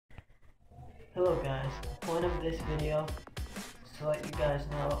Hello guys, the point of this video is to let you guys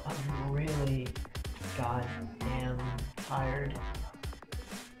know I'm really goddamn tired.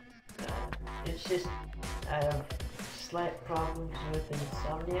 It's just, I have slight problems with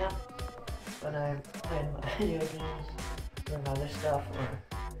insomnia when I'm playing my video games, doing other stuff, or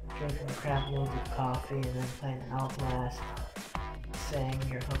drinking crap loads of coffee and then playing Outlast, saying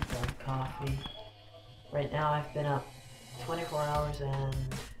you're hooked on coffee. Right now I've been up 24 hours and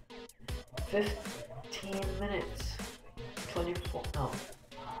 15 minutes.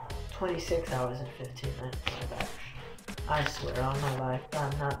 26 hours and 15 minutes. My bad. I swear on my life,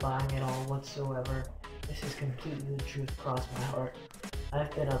 I'm not lying at all whatsoever. This is completely the truth, cross my heart. I've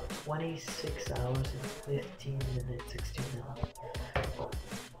been up 26 hours and 15 minutes, 16 now.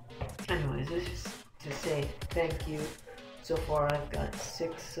 Anyways, this is to say thank you. So far I've got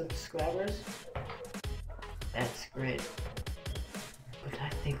 6 subscribers. That's great. But I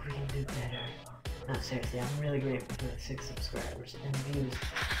think we can do better. No, seriously, I'm really grateful for the 6 subscribers and views.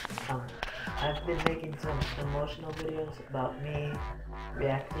 I've been making some emotional videos about me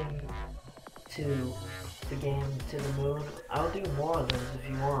reacting to the game To the Moon. I'll do more of those if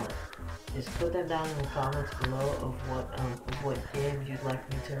you want. Just put them down in the comments below of what games you'd like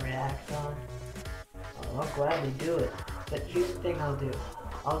me to react on. I'll gladly do it. But here's the thing I'll do.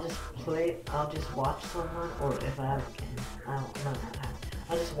 I'll just watch someone, or if I have a game,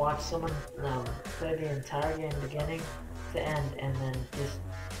 I'll just watch someone play the entire game beginning to end, and then just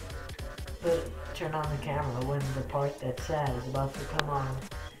turn on the camera when the part that's sad is about to come on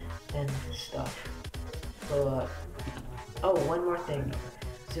and stuff. So, oh, one more thing.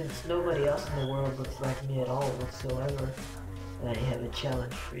 Since nobody else in the world looks like me at all whatsoever, I have a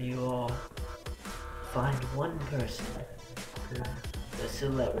challenge for you all. Find one person, a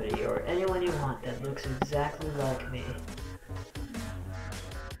celebrity, or anyone you want that looks exactly like me,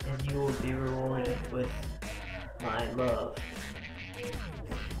 and you will be rewarded with my love.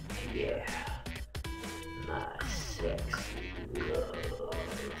 Yeah, my sexy love.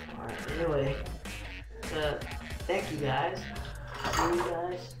 Alright, anyway, thank you guys. See you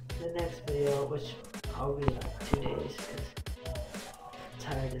guys in the next video, which I'll be in like 2 days, because I'm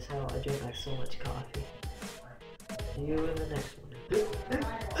tired as hell. I drink like so much coffee. See you in the next one.